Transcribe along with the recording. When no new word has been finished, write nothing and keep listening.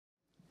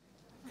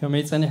كم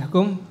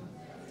يصنحكم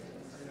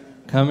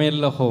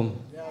كمل لكم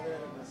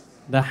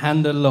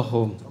دحند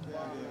لكم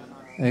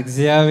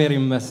እግዚአብሔር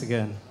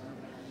ይመስገን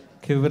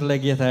ክብር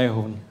ለጌታ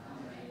ይሁን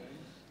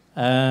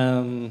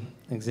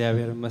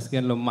እግዚአብሔር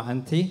ይመስገን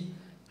ለማንቲ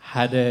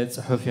ሓደ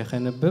ጽሑፍ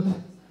ይخنብብ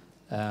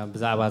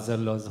ብዛዕባ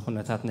ዘሎ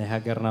ዝኹነታት ናይ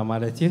ሃገርና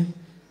ማለት እዩ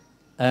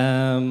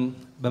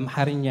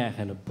በመሐርኛ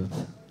ይخنብብ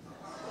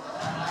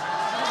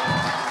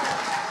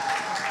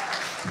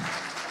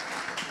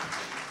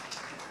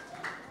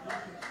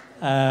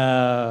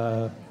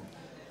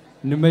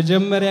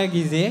ንመጀመሪያ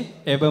ጊዜ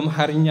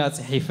በመሐርኛ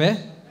ጽሒፈ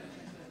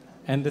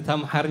عند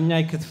تمحرني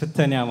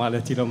كتفتني يا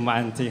مالتي لما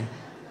أنتي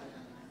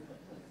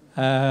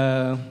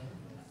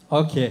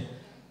أوكي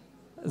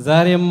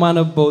زاري ما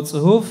نبوت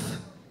صحف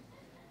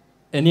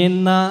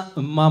إننا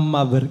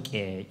ماما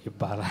بركة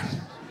يبارا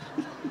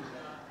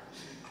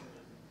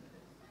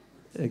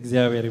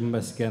إخزاوير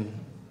مسكن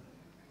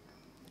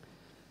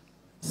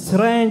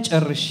سرانج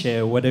أرشة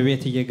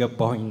ودبيت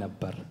يجبهين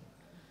نبر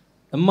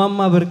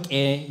ماما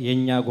بركة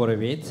ينيا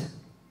غربيت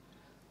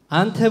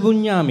أنت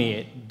بنيامي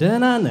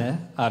دنانة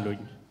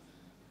ألون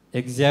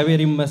እግዚአብሔር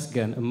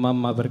ይመስገን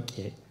እማማ ብርቄ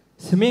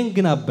ስሜን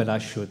ግን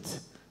አበላሹት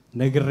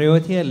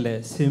ነግሬዎት ያለ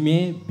ስሜ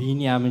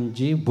ቢንያም እንጂ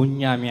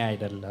ቡኛሚ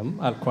አይደለም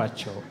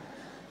አልኳቸው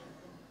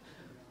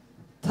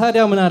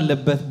ታዲያ ምን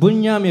አለበት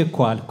ቡኛሚ እኮ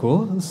አልኩ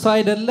እሱ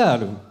አይደለ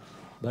አሉኝ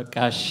በቃ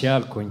እሺ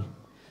አልኩኝ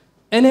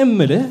እኔም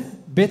ልህ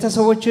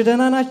ቤተሰቦች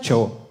ደህና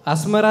ናቸው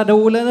አስመራ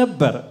ደውለ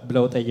ነበር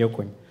ብለው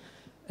ጠየቁኝ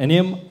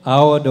እኔም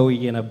አዎ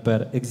ደውዬ ነበር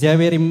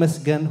እግዚአብሔር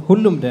ይመስገን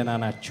ሁሉም ደህና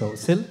ናቸው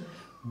ስል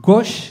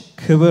ጎሽ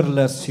ክብር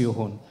ለሱ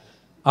ይሁን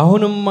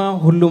አሁንማ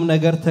ሁሉም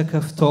ነገር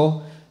ተከፍቶ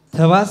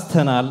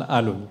ተባስተናል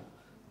አሉኝ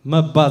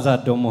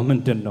መባዛት ደግሞ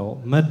ምንድነው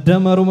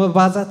መደመሩ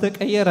መባዛት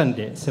ተቀየረ እንዴ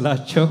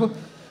ስላቸው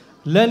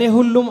ለኔ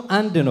ሁሉም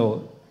አንድ ነው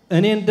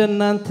እኔ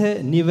እንደናንተ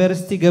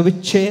ዩኒቨርሲቲ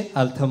ገብቼ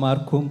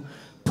አልተማርኩም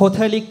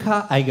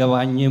ፖለቲካ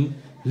አይገባኝም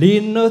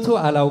ልዩነቱ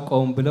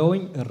አላውቀውም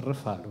ብለውኝ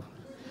እርፋሉ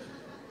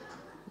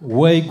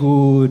ወይ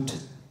ጉድ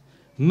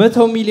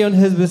 100 ሚሊዮን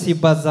ህዝብ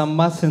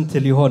ሲባዛማ ስንት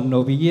ሊሆን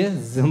ነው ብዬ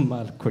ዝም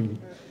አልኩኝ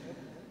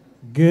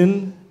ግን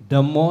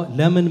ደሞ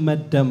ለምን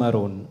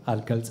መደመሩን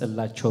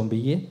አልገልጽላቸውም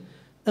ብዬ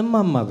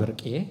እማማ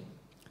ብርቄ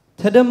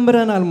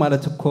ተደምረናል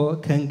ማለት እኮ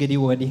ከእንግዲህ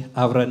ወዲህ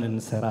አብረን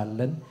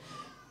እንሰራለን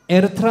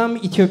ኤርትራም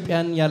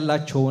ኢትዮጵያን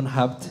ያላቸውን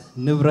ሀብት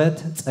ንብረት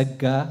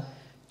ጸጋ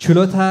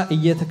ችሎታ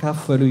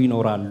እየተካፈሉ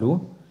ይኖራሉ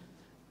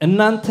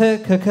እናንተ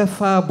ከከፋ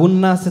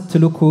ቡና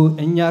ስትልኩ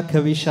እኛ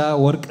ከቢሻ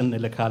ወርቅ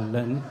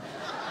እንልካለን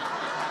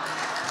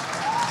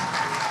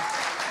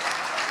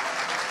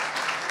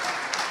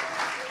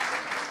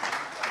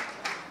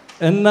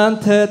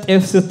እናንተ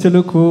ጤፍ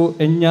ስትልኩ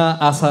እኛ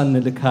አሳ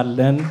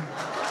እንልካለን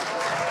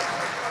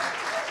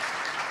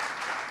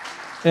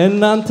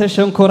እናንተ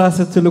ሸንኮራ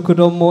ስትልኩ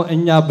ደግሞ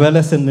እኛ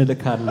በለስ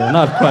እንልካለን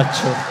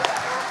አልኳቸው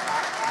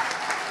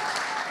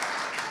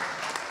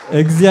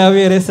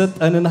እግዚአብሔር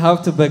የሰጠንን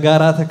ሀብት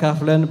በጋራ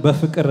ተካፍለን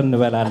በፍቅር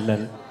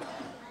እንበላለን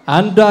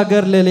አንዱ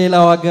ሀገር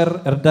ለሌላው ሀገር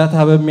እርዳታ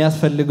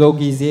በሚያስፈልገው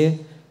ጊዜ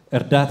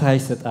እርዳታ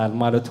ይሰጣል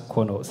ማለት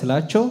እኮ ነው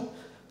ስላቸው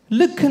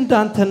ልክ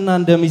እንዳንተና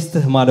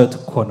እንደሚስትህ ማለት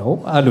እኮ ነው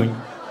አሉኝ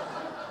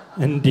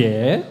እንዴ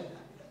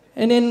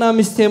እኔና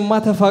ሚስቴማ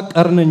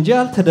ተፋቀርን እንጂ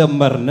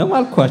አልተደመርንም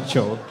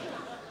አልኳቸው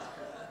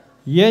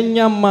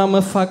የኛማ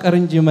መፋቀር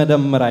እንጂ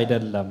መደመር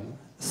አይደለም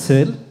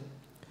ስል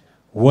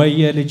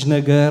ወየ ልጅ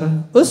ነገር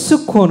እሱ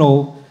እኮ ነው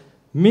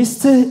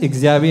ሚስትህ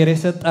እግዚአብሔር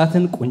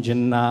የሰጣትን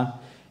ቁንጅና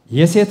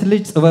የሴት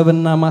ልጅ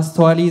ጥበብና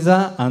ማስተዋል ይዛ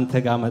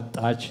አንተ ጋር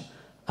መጣች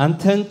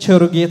አንተን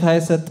ቸሩ ጌታ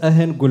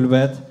የሰጠህን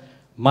ጉልበት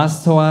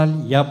ማስተዋል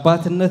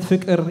ያባትነት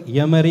ፍቅር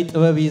የመሪ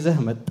ጥበብ ይዘህ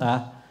መጣ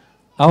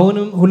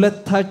አሁንም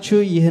ሁለታችሁ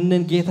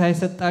ይህንን ጌታ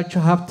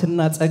የሰጣችሁ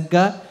ሀብትና ጸጋ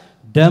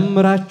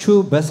ደምራችሁ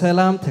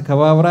በሰላም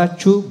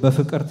ተከባብራችሁ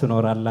በፍቅር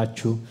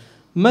ትኖራላችሁ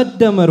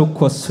መደመር እኮ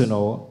እሱ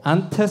ነው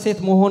አንተ ሴት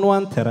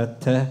መሆኗን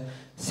ተረተህ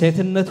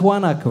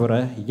ሴትነቷን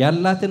አክብረህ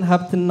ያላትን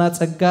ሀብትና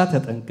ጸጋ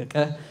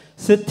ተጠንቅቀህ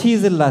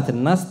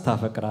ስትይዝላትና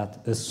ስታፈቅራት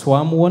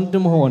እሷም ወንድ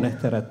መሆንህ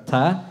ተረታ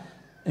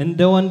እንደ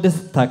ወንድ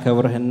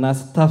ስታከብርህና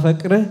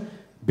ስታፈቅርህ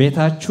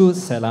ቤታችሁ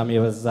ሰላም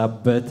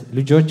የበዛበት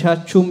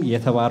ልጆቻችሁም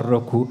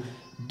የተባረኩ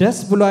ደስ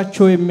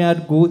ብሏቸው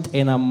የሚያድጉ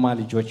ጤናማ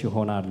ልጆች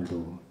ይሆናሉ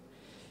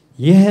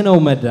ይሄ ነው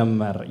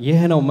መደመር ይሄ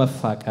ነው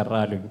መፋቀር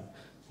አሉኝ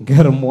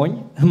ገርሞኝ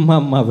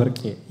እማማ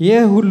ብርቄ ይሄ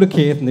ሁሉ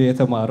ከየት ነው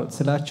የተማሩት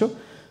ስላቸው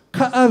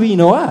ከአቢ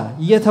ነዋ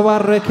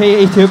የተባረከ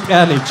የኢትዮጵያ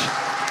ልጅ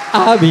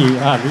አቢ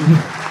አሉኝ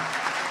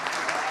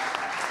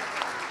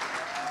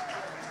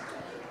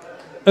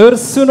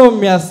እርሱ ነው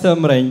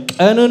የሚያስተምረኝ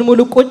ቀኑን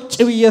ሙሉ ቁጭ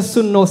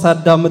ብየሱን ነው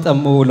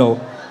ሳዳምጠምውለው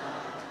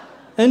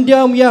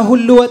እንዲያውም ያ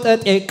ሁሉ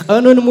ወጠጤ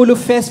ቀኑን ሙሉ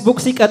ፌስቡክ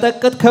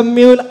ሲቀጠቅጥ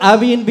ከሚውል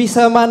አቢን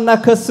ቢሰማና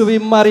ከሱ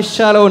ቢማር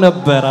ይሻለው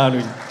ነበር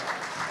አሉኝ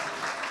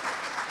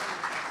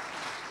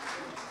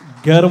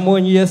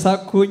ገርሞኝ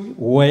የሳኩኝ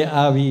ወይ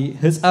አቢ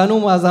ህፃኑ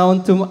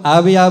ማዛውንቱም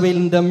አቢ አቤል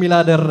እንደሚል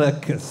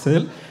አደረክ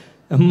ስል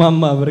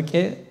እማማ ብርቄ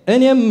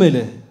እኔም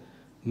ምልህ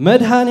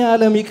መድኃኔ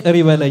ዓለም ይቅር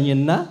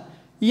ይበለኝና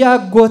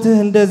ያጎትህ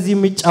እንደዚህ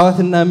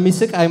የሚጫወትና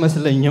የሚስቅ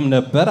አይመስለኝም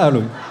ነበር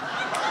አሉኝ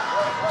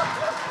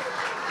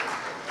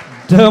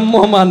ደሞ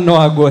ማን ነው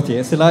አጎቴ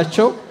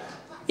ስላቸው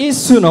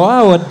እሱ ነው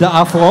ወደ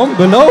አፎም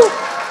ብለው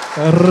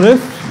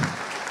ርፍ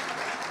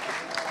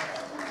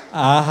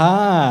አሃ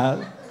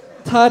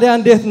ታዲያ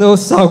እንዴት ነው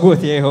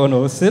አጎቴ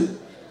የሆነው ስል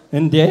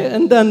እንዴ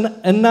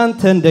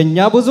እናንተ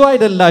እንደኛ ብዙ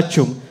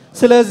አይደላችሁም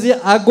ስለዚህ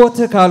አጎቴ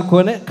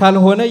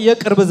ካልሆነ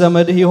የቅርብ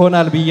ዘመድህ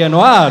ይሆናል ብዬ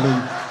ነው አሉ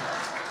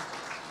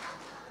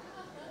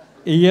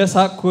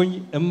እየሳኩኝ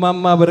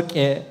እማማ ብርቄ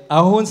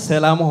አሁን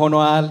ሰላም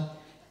ሆኗል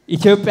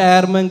ኢትዮጵያ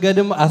አየር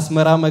መንገድም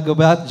አስመራ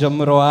መግባት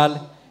ጀምረዋል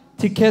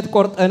ቲኬት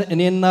ቆርጠን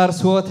እኔና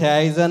እርሶ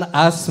ተያይዘን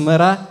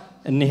አስመራ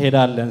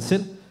እንሄዳለን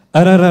ስል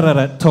አረረረረ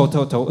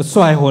ተው እሱ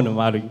አይሆንም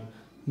አሉኝ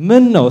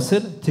ምን ነው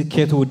ስል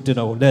ቲኬቱ ውድ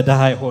ነው ለደሃ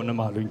አይሆንም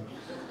አሉኝ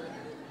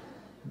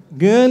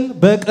ግን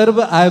በቅርብ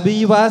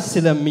አቢባስ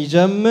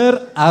ስለሚጀምር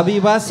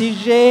አቢባስ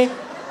ይዤ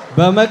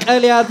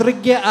በመቀሌ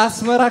አድርጌ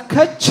አስመራ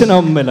ከች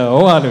ነው ምለው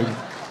አሉኝ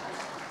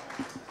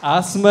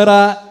አስመራ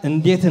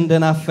እንዴት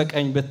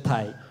እንደናፈቀኝ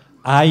ብታይ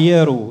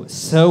አየሩ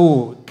ሰው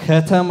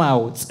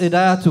ከተማው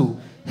ጽዳቱ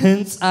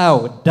ህንጻው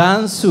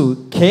ዳንሱ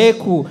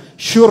ኬኩ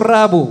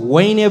ሹራቡ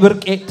ወይኔ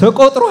ብርቄ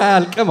ተቆጥሮ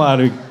አያልቅም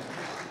አሉኝ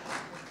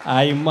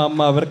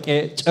አይማማ ብርቄ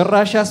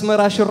ጭራሽ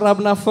አስመራ ሹራብ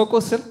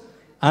ናፈቁ ስል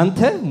አንተ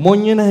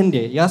ሞኝ ነህ እንዴ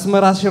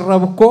ያስመራ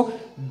ሹራብ እኮ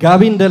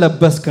ጋቢ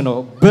እንደለበስክ ነው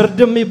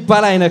ብርድም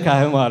ይባል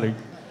አይነካህም አሉኝ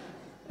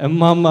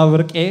እማማ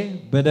ብርቄ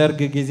በደርግ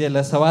ጊዜ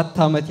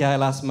ለ7 አመት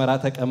ያህል አስመራ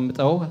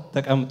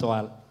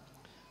ተቀምጠዋል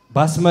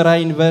በአስመራ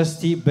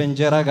ዩኒቨርሲቲ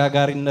በእንጀራ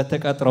ጋጋሪነት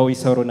ተቀጥረው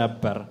ይሰሩ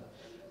ነበር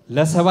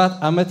ለ7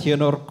 አመት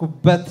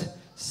የኖርኩበት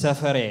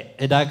ሰፈሬ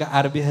እዳጋ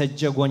አርቢ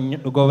ሄጄ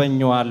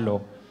ጎበኘዋለሁ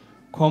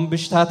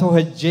ኮምብሽታቶ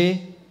ሄጄ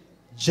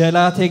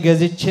ጀላቴ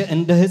ገዝቼ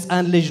እንደ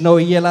ህፃን ልጅ ነው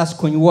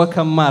እየላስኩኝ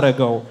ወከም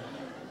ማረገው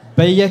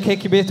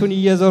በየኬክ ቤቱን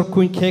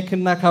እየዞርኩኝ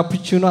ኬክና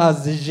ካፑቺኖ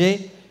አዝዤ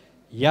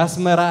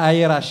ያስመራ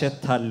አየር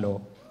አሸታለሁ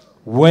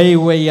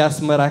ወይ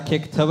ያስመራ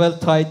ኬክ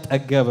ተበልቶ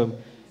አይጠገብም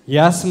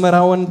ያስመራ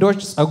ወንዶች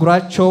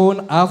ጸጉራቸውን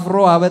አፍሮ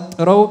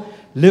አበጥረው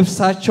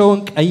ልብሳቸውን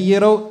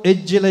ቀይረው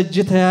እጅ ለእጅ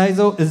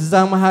ተያይዘው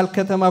እዛ መሃል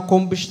ከተማ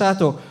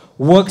ኮምብሽታቶ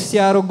ወክስ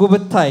ያርጉ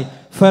ብታይ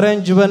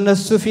ፈረንጅ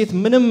በነሱ ፊት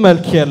ምንም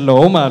መልክ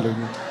የለውም አሉኝ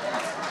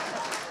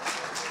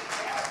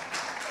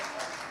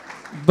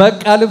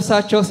በቃ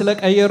ልብሳቸው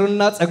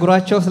ስለቀየሩና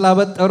ጸጉራቸው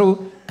ስላበጠሩ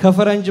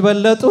ከፈረንጅ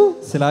በለጡ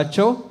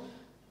ስላቸው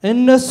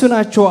እነሱ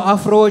ናቸው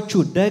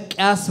አፍሮዎቹ ደቅ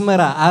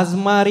አስመራ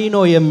አዝማሪ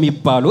ነው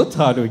የሚባሉት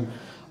አሉኝ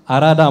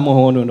አራዳ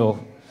መሆኑ ነው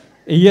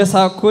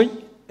እየሳኩኝ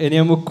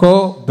እኔም እኮ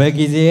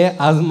በጊዜ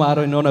አዝማሪ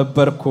ነው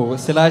ነበርኩ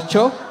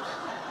ስላቸው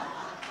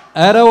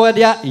አረ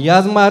ወዲያ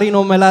ያዝማሪ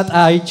ነው መላጣ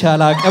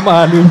አይቻላቅም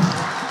አሉኝ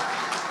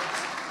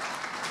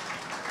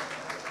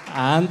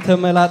አንተ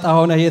መላጣ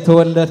ሆነ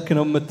የተወለድክ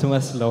ነው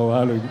የምትመስለው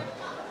አሉኝ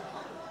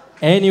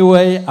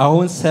anyway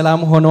አሁን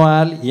ሰላም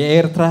ሆኗል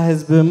የኤርትራ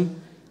ህዝብም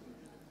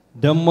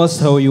ደሞ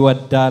ሰው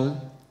ይወዳል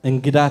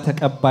እንግዳ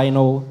ተቀባይ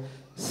ነው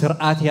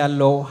ስርዓት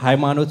ያለው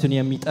ሃይማኖትን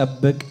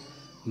የሚጠብቅ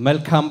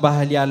መልካም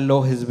ባህል ያለው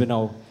ህዝብ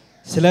ነው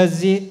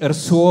ስለዚህ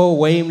እርሱዎ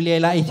ወይም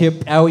ሌላ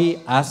ኢትዮጵያዊ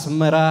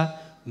አስመራ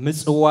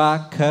ምጽዋ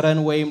ከረን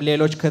ወይም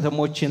ሌሎች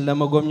ከተሞችን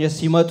ለመጎብኘት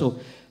ሲመጡ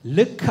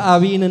ልክ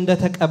አብይን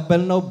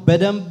እንደተቀበልነው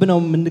በደንብ ነው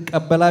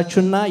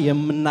የምንቀበላችሁና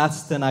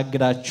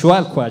የምናስተናግዳችሁ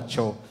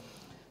አልኳቸው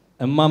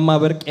እማማ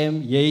ብርቄም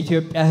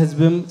የኢትዮጵያ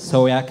ህዝብም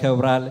ሰው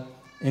ያከብራል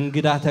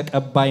እንግዳ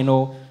ተቀባይ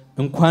ነው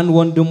እንኳን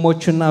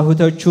ወንድሞቹና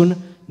እህቶቹን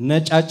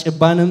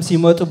ነጫጭባንም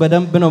ሲመጡ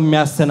በደንብ ነው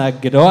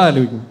የሚያስተናግደው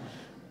አሉኝ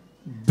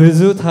ብዙ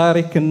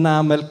ታሪክና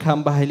መልካም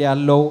ባህል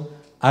ያለው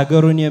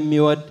አገሩን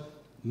የሚወድ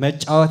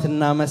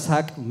መጫወትና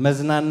መሳቅ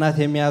መዝናናት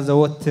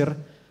የሚያዘወትር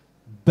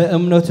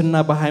በእምነቱና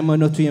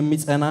በሃይማኖቱ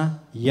የሚጸና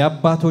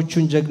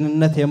ያባቶቹን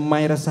ጀግንነት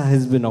የማይረሳ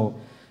ህዝብ ነው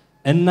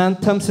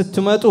እናንተም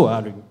ስትመጡ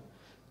አሉኝ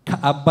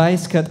ከአባይ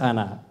እስከ ጣና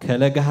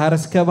ከለገሃር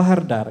እስከ ባህር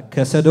ዳር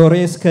ከሰዶሬ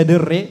እስከ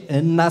ድሬ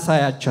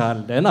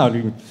እናሳያችኋለን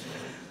አሉኝ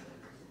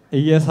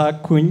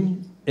እየሳኩኝ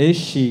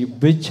እሺ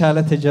ብቻ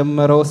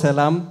ለተጀመረው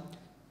ሰላም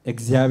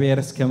እግዚአብሔር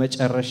እስከ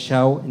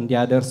መጨረሻው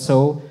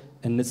እንዲያደርሰው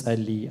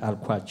እንጸልይ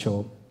አልኳቸው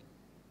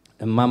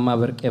እማማ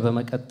ብርቄ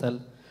በመቀጠል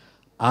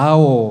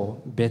አዎ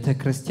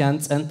ቤተክርስቲያን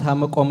ጸንታ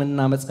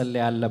መቆምና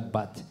መጸለይ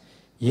አለባት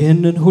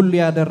ይህንን ሁሉ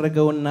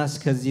ያደረገውና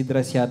እስከዚህ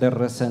ድረስ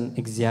ያደረሰን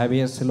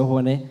እግዚአብሔር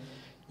ስለሆነ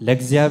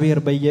ለእግዚአብሔር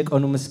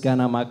በየቀኑ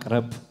ምስጋና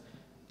ማቅረብ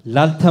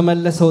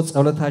ላልተመለሰው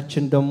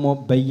ጸሎታችን ደግሞ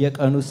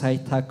በየቀኑ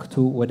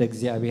ሳይታክቱ ወደ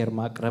እግዚአብሔር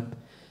ማቅረብ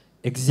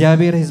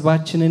እግዚአብሔር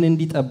ህዝባችንን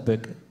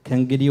እንዲጠብቅ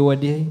ከእንግዲህ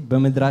ወዲህ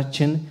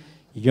በመድራችን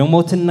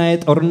የሞትና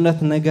የጦርነት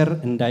ነገር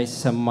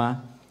እንዳይሰማ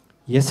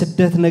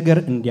የስደት ነገር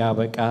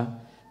እንዲያበቃ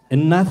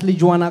እናት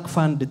ልጇን አቅፋ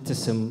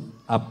እንድትስም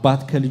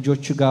አባት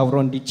ከልጆቹ ጋር አብሮ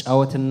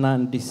እንዲጫወትና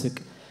እንዲስቅ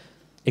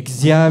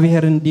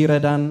እግዚአብሔር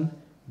እንዲረዳን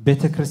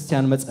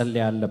ቤተክርስቲያን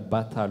መጸለይ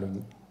አለባት አሉኝ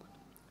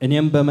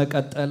እኔም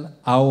በመቀጠል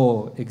አዎ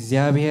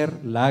እግዚአብሔር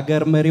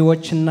ለአገር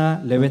መሪዎችና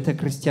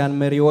ለቤተክርስቲያን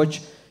መሪዎች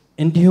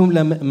እንዲሁም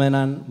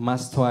ለምእመናን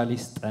ማስተዋል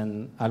ይስጠን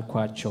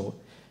አልኳቸው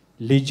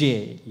ልጄ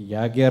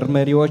የአገር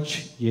መሪዎች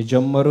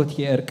የጀመሩት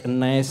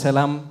የእርቅና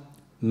የሰላም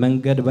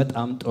መንገድ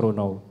በጣም ጥሩ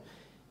ነው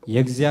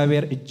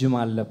የእግዚአብሔር እጅም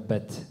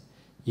አለበት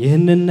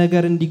ይህንን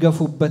ነገር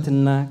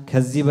እንዲገፉበትና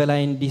ከዚህ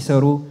በላይ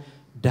እንዲሰሩ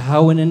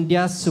ድሃውን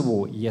እንዲያስቡ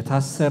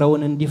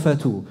የታሰረውን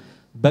እንዲፈቱ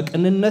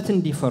በቅንነት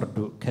እንዲፈርዱ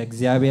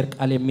ከእግዚአብሔር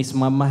ቃል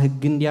የሚስማማ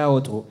ሕግ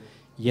እንዲያወጡ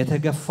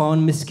የተገፋውን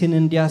ምስኪን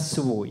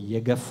እንዲያስቡ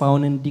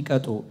የገፋውን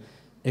እንዲቀጡ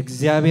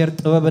እግዚአብሔር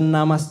ጥበብና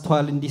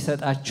ማስተዋል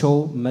እንዲሰጣቸው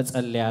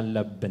መጸለይ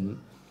አለብን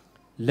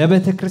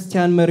ለቤተ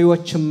ክርስቲያን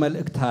መሪዎችም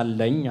መልእክት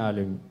አለኝ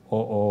አሉኝ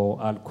ኦኦ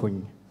አልኩኝ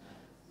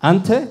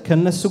አንተ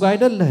ከነሱ ጋር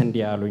አይደለህ እንዴ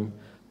አሉኝ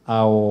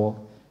አዎ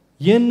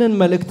ይህንን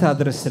መልእክት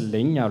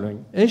አድርስልኝ አሉኝ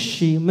እሺ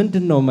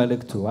ምንድነው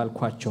መልእክቱ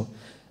አልኳቸው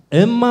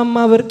እማማ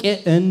ብርቄ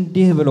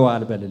እንዲህ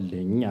ብለዋል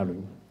በልልኝ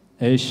አሉኝ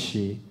እሺ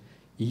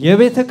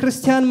የቤተ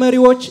ክርስቲያን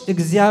መሪዎች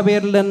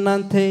እግዚአብሔር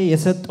ለእናንተ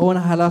የሰጠውን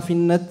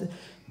ኃላፊነት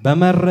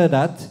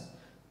በመረዳት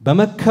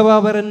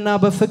በመከባበርና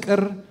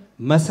በፍቅር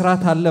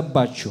መስራት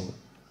አለባችሁ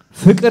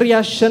ፍቅር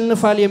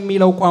ያሸንፋል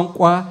የሚለው ቋንቋ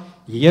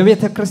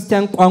የቤተ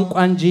ክርስቲያን ቋንቋ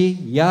እንጂ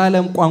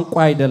የዓለም ቋንቋ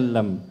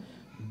አይደለም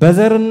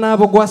በዘርና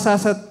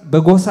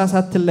በጎሳ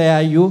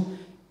ሳትለያዩ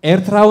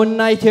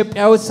ኤርትራውና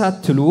ኢትዮጵያው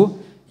ሳትሉ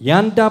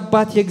ያንድ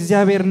አባት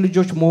የእግዚአብሔር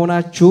ልጆች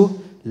መሆናችሁ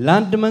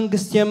ላንድ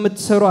መንግስት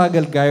የምትሰሩ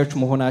አገልጋዮች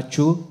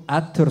መሆናችሁ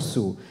አትርሱ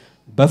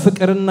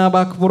በፍቅርና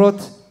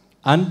በአክብሮት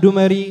አንዱ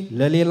መሪ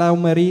ለሌላው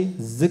መሪ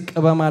ዝቅ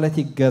በማለት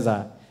ይገዛ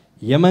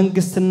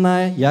የመንግስትና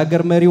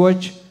የአገር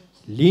መሪዎች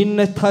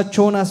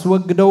ሊነታቸውን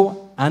አስወግደው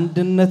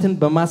አንድነትን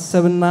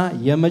በማሰብና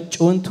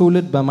የመጪውን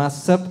ትውልድ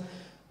በማሰብ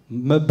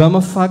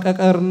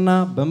በመፋቀርና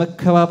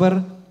በመከባበር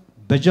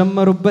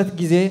በጀመሩበት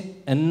ጊዜ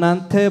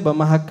እናንተ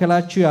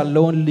በመሐከላችሁ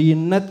ያለውን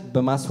ልዩነት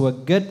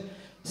በማስወገድ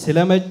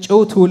ስለመጪው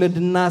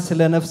ትውልድና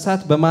ስለ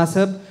ነፍሳት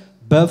በማሰብ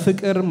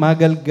በፍቅር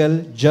ማገልገል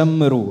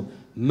ጀምሩ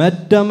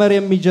መደመር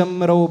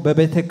የሚጀምረው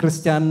በቤተ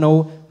ክርስቲያን ነው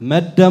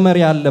መደመር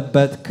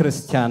ያለበት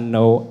ክርስቲያን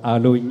ነው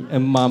አሉኝ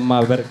እማማ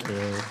ብርቄ